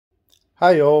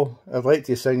Hi all, I'd like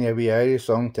to sing you a wee Irish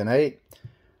song tonight.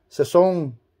 It's a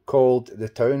song called The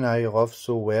Town I Love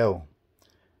So Well.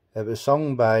 It was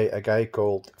sung by a guy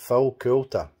called Phil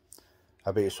Coulter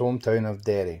about his hometown of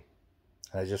Derry.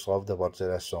 And I just love the words of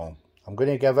this song. I'm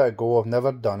going to give it a go, I've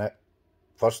never done it.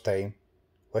 First time.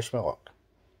 Wish me luck.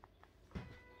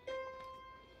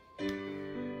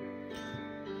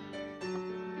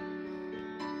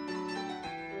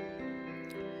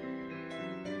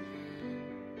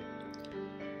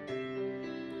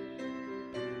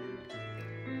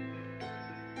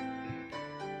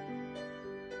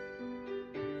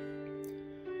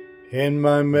 In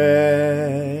my memory,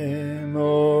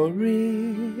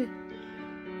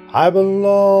 I will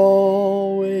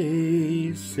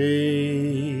always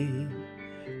see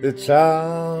the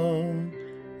town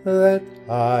that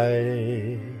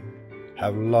I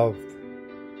have loved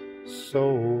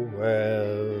so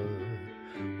well,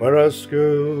 where our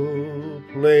school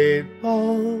played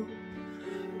ball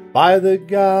by the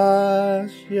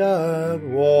gas yard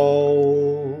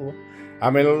wall,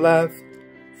 and we laughed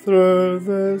through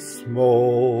the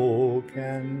smoke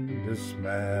and the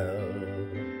smell.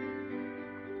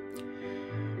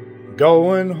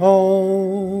 Going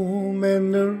home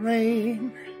in the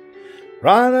rain,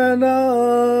 running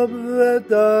up the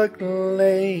dark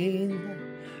lane,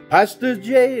 past the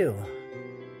jail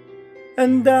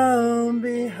and down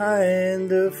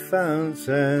behind the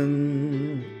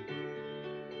fountain.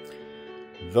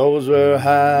 Those were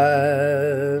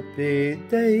happy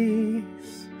days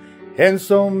in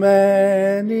so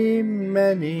many,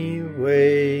 many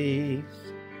ways,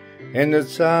 in the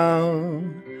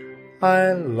town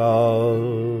I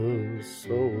love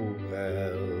so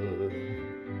well.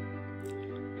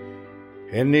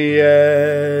 In the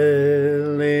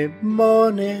early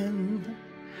morning,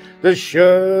 the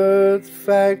shirt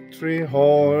factory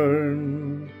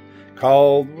horn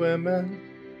called women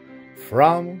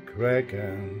from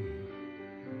Cregan,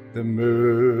 the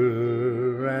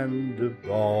moor and the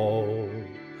ball,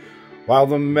 while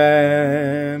the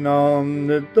men on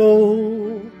the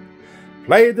dole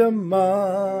played the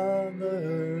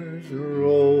mother's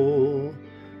role,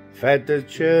 fed the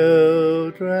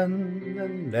children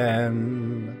and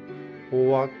then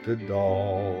walked the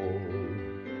dog.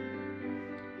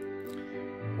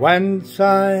 When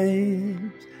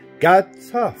times got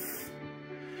tough,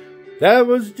 there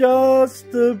was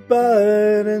just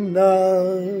about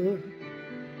enough.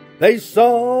 They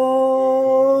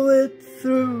saw it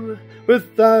through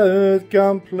without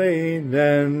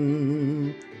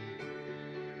complaining,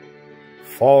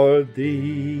 for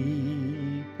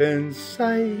deep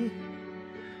inside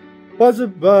was a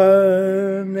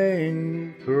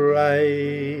burning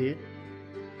pride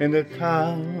in the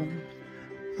town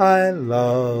I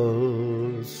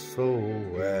love so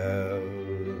well.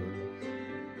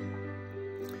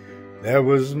 There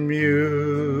was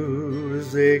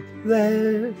music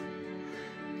there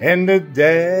in the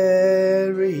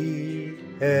Derry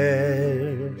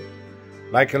air,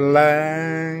 like a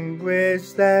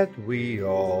language that we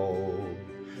all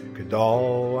could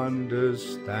all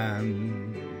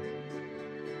understand.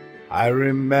 I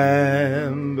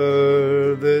remember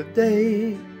the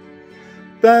day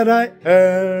that I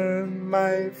earned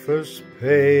my first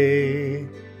pay,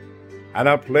 and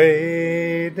I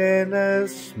played in a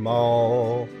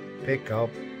small pickup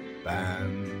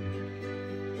band.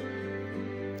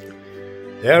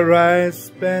 There I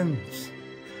spent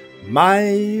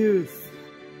my youth.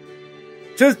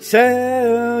 To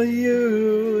tell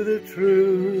you the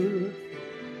truth,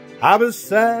 I was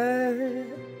sad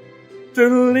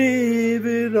to leave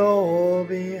it all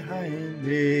behind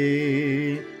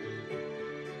me.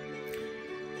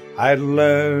 I'd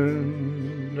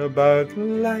learned about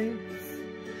life,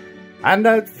 and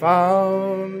I'd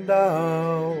found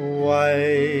a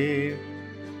wife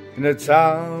in a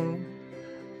town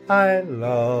I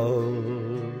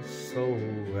love so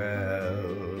well.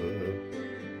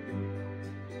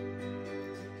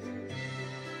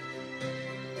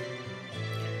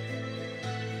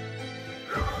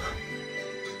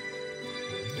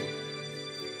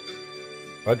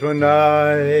 But when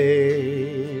I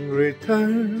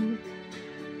return,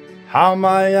 how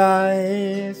my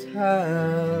eyes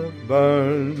have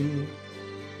burned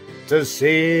to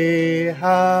see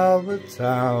how the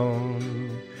town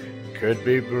could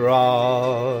be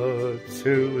brought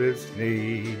to its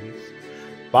knees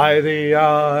by the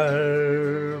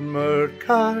armored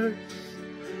cars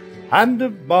and the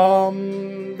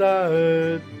bombed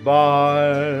out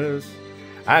bars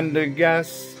and the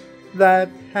gas that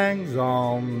hangs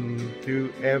on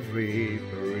to every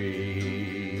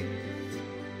breeze.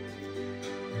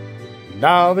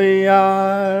 Now the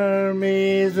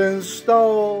army's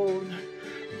installed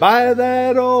by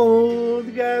that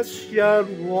old gas yard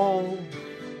wall.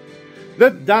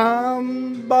 The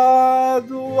damn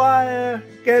barbed wire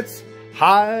gets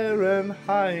higher and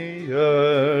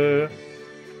higher.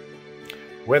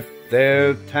 With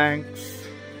their tanks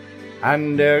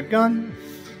and their guns,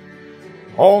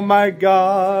 oh my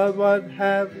God, what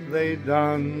have they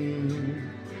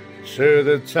done to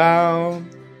the town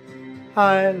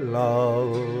I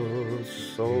love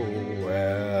so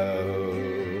well?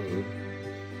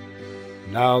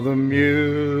 Now the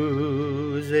music's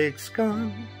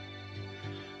gone,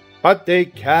 but they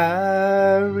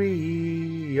carry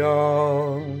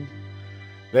on.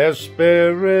 Their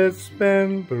spirit's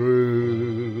been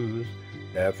bruised,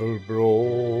 never broken.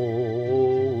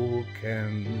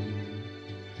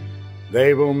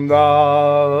 They will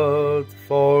not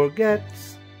forget,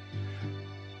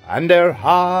 and their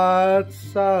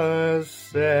hearts are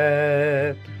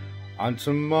set on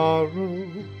tomorrow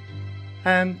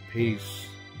and peace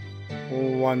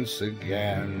once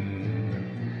again.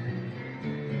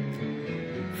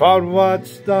 For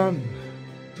what's done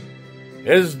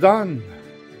is done,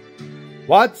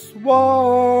 what's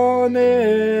won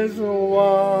is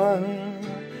won,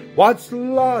 what's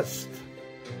lost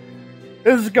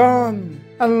is gone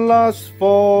and lost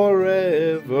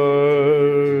forever.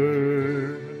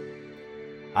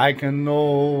 I can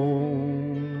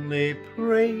only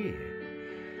pray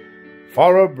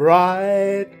for a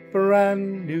bright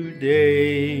brand new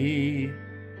day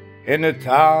in a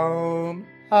town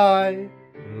I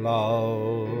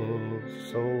love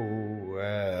so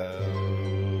well.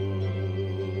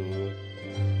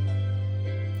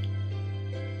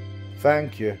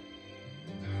 Thank you.